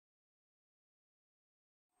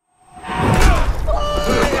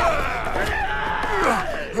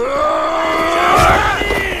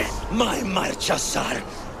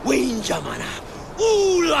Samana,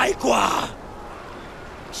 Ulaikwa,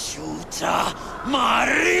 Shuta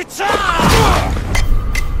Marita!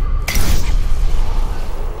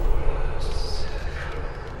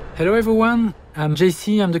 Hello everyone, I'm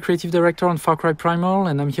JC, I'm the creative director on Far Cry Primal,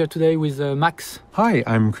 and I'm here today with Max. Hi,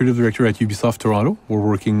 I'm creative director at Ubisoft Toronto. We're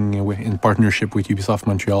working in partnership with Ubisoft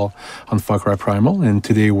Montreal on Far Cry Primal, and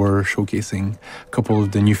today we're showcasing a couple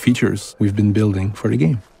of the new features we've been building for the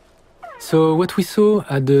game. So what we saw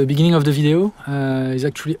at the beginning of the video is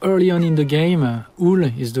actually early on in the game. Ul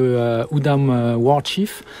is the Udam war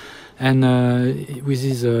chief, and with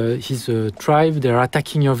his tribe, they're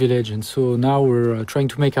attacking your village. And so now we're trying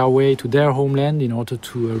to make our way to their homeland in order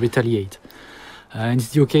to retaliate. And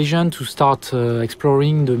it's the occasion to start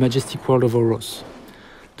exploring the majestic world of Oros.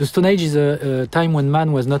 The Stone Age is a time when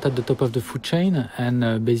man was not at the top of the food chain,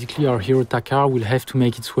 and basically our hero Takar will have to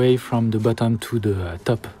make its way from the bottom to the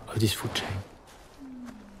top of this food chain.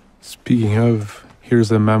 Speaking of,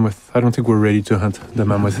 here's a mammoth. I don't think we're ready to hunt the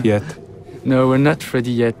mammoth yet. No, we're not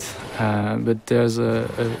ready yet, but there's a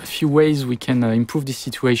few ways we can improve this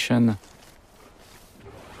situation.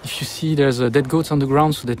 If you see, there's dead goats on the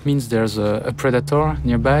ground, so that means there's a predator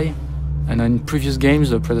nearby. And in previous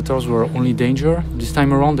games, the predators were only danger. This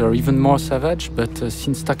time around, they're even more savage, but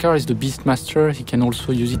since Takar is the beast master, he can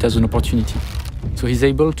also use it as an opportunity. So he's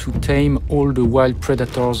able to tame all the wild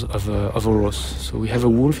predators of Oros. So we have a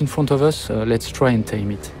wolf in front of us, let's try and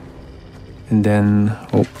tame it. And then,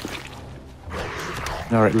 oh.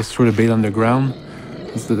 All right, let's throw the bait on the ground.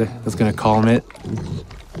 That's gonna calm it.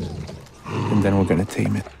 And then we're gonna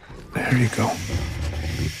tame it. There you go.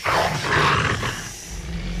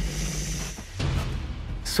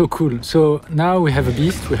 So cool. So now we have a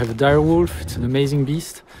beast, we have a dire wolf, it's an amazing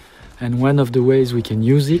beast. And one of the ways we can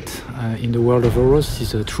use it in the world of Oros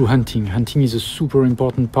is through hunting. Hunting is a super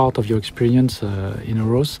important part of your experience in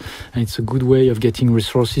Oros, and it's a good way of getting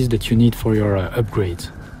resources that you need for your upgrades.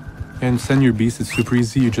 And send your beast, it's super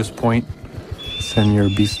easy, you just point, send your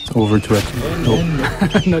beast over to it.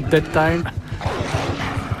 Nope. Not that time.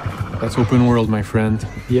 That's open world, my friend.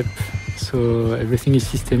 Yep. So everything is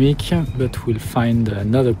systemic, but we'll find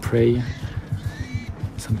another prey.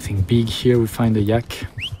 Something big here, we find a yak.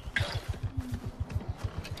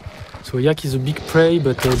 So yak is a big prey,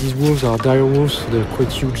 but these wolves are dire wolves, so they're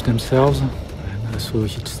quite huge themselves. And, so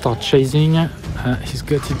he'll start chasing. He's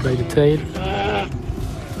got it by the tail,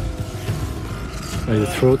 by the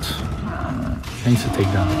throat, and it's a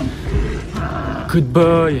takedown. Good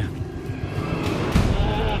boy!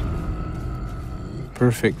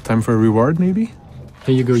 Perfect. Time for a reward, maybe?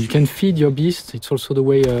 There you go. You can feed your beast. It's also the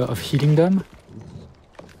way of healing them.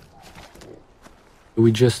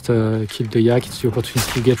 We just killed the yak. It's the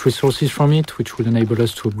opportunity to get resources from it, which will enable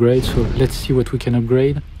us to upgrade. So let's see what we can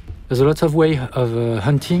upgrade. There's a lot of way of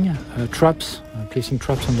hunting. Traps, placing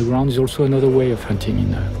traps on the ground is also another way of hunting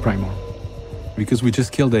in Primal. Because we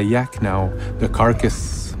just killed a yak now, the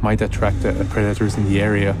carcass might attract predators in the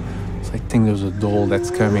area. So I think there's a dhole that's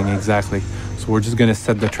coming, exactly. So we're just gonna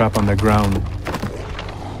set the trap on the ground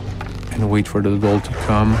and wait for the dhole to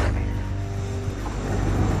come.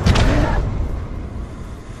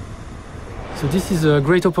 So this is a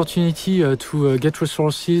great opportunity to get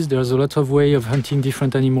resources. There's a lot of way of hunting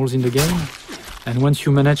different animals in the game. And once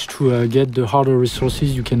you manage to get the harder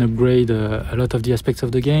resources, you can upgrade a lot of the aspects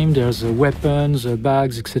of the game. There's weapons,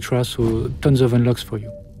 bags, etc. So tons of unlocks for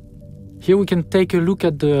you. Here we can take a look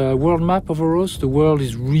at the world map of Oros. The world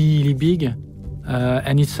is really big.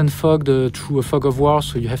 And it's unfogged through a fog of war,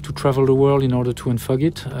 so you have to travel the world in order to unfog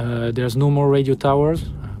it. There's no more radio towers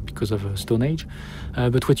because of Stone Age,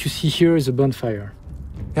 but what you see here is a bonfire.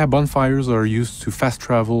 Yeah, bonfires are used to fast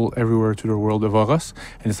travel everywhere to the world of Oros,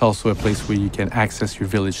 and it's also a place where you can access your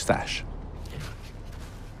village stash.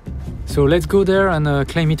 So let's go there and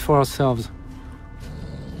claim it for ourselves.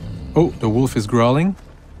 Oh, the wolf is growling.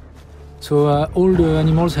 So all the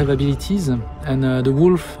animals have abilities, and the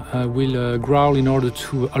wolf will growl in order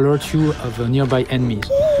to alert you of nearby enemies.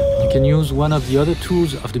 You can use one of the other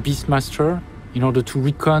tools of the Beastmaster in order to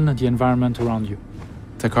recon the environment around you.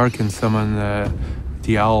 Takar can summon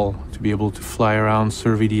the owl to be able to fly around,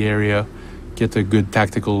 survey the area, get a good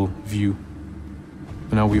tactical view.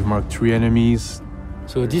 So now we've marked 3 enemies.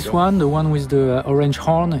 So this one, the one with the orange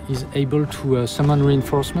horn, is able to summon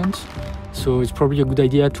reinforcements. So it's probably a good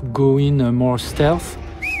idea to go in more stealth.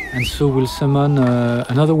 And so we'll summon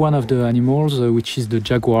another one of the animals, which is the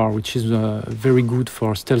jaguar, which is very good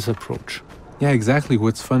for stealth approach. Yeah, exactly.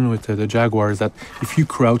 What's fun with the jaguar is that if you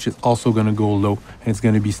crouch, it's also going to go low. And it's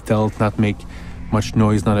going to be stealth, not make much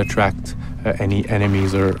noise, not attract any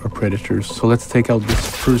enemies or predators. So let's take out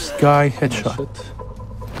this first guy, headshot.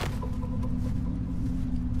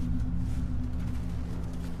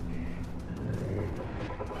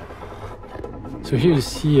 So here you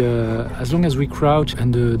see, as long as we crouch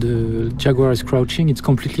and the jaguar is crouching, it's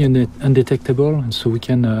completely undetectable, and so we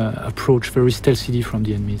can approach very stealthily from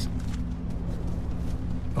the enemies.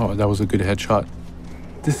 Oh, that was a good headshot.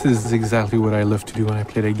 This is exactly what I love to do when I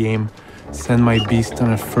play the game. Send my beast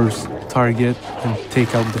on a first target and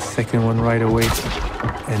take out the second one right away,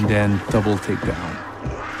 and then double takedown.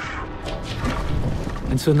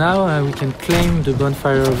 And so now we can claim the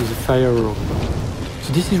bonfire with a fire arrow.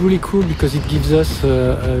 So this is really cool because it gives us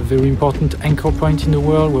a very important anchor point in the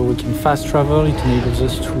world where we can fast travel. It enables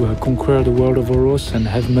us to conquer the world of Oros and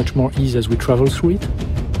have much more ease as we travel through it.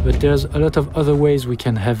 But there's a lot of other ways we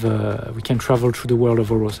can travel through the world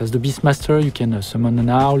of Oros. As the Beastmaster, you can summon an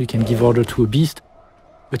owl, you can give order to a beast,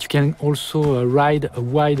 but you can also ride a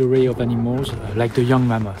wide array of animals, like the young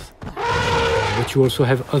mammoth. But you also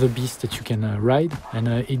have other beasts that you can ride, and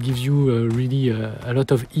it gives you really a lot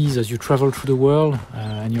of ease as you travel through the world,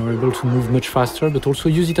 and you're able to move much faster, but also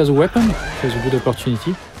use it as a weapon, which is a good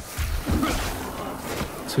opportunity.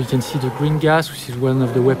 So you can see the green gas, which is one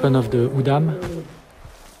of the weapons of the Udam.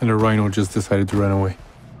 And the rhino just decided to run away.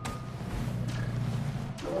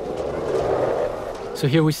 So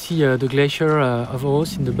here we see the glacier of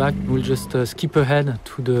Oros in the back. We'll just skip ahead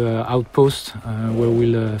to the outpost where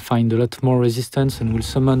we'll find a lot more resistance and we'll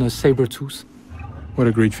summon a saber-tooth. What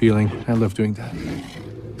a great feeling. I love doing that.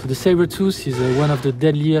 So the saber-tooth is one of the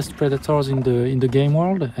deadliest predators in the game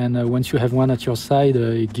world, and once you have one at your side,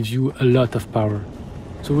 it gives you a lot of power.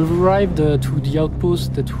 So we've arrived to the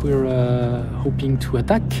outpost that we're hoping to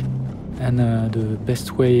attack. And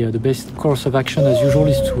the best course of action as usual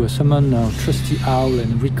is to summon our trusty owl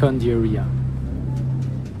and recon the area.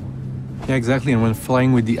 Yeah, exactly. And when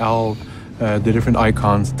flying with the owl, the different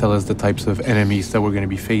icons tell us the types of enemies that we're going to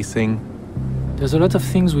be facing. There's a lot of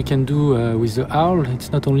things we can do with the owl.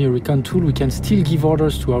 It's not only a recon tool, we can still give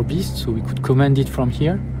orders to our beast, so we could command it from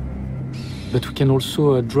here. But we can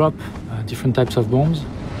also drop different types of bombs.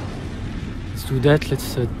 Let's do that.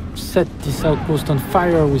 Let's set this outpost on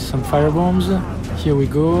fire with some fire bombs. Here we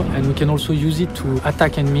go, and we can also use it to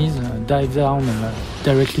attack enemies, dive down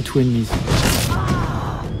directly to enemies.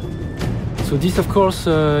 So this of course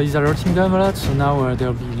is alerting them a lot, so now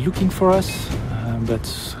they'll be looking for us, but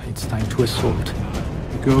it's time to assault.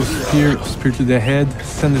 Go spear to the head,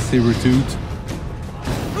 send the saber-tooth.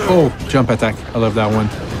 Oh, jump attack, I love that one.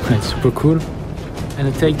 It's super cool. And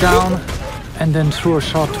a takedown, and then throw a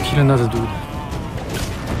shot to kill another dude.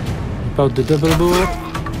 About the double bow.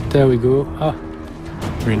 There we go. Ah.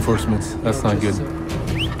 Reinforcements. That's not good.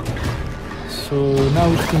 So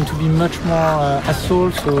now it's going to be much more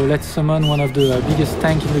assault. So let's summon one of the biggest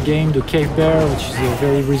tanks in the game, the cave bear, which is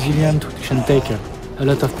very resilient, which can take a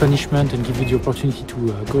lot of punishment and give you the opportunity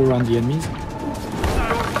to go around the enemies.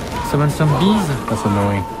 Summon some bees. That's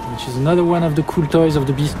annoying. Which is another one of the cool toys of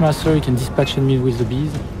the Beastmaster. You can dispatch enemies with the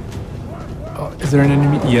bees. Oh, is there an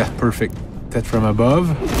enemy? Yeah, perfect. That from above.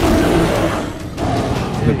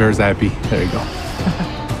 The bear's happy. There you go.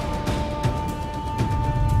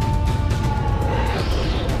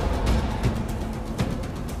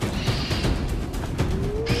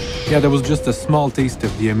 Yeah, that was just a small taste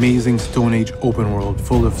of the amazing Stone Age open world,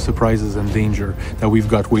 full of surprises and danger that we've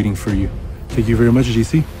got waiting for you. Thank you very much,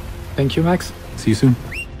 GC. Thank you, Max. See you soon.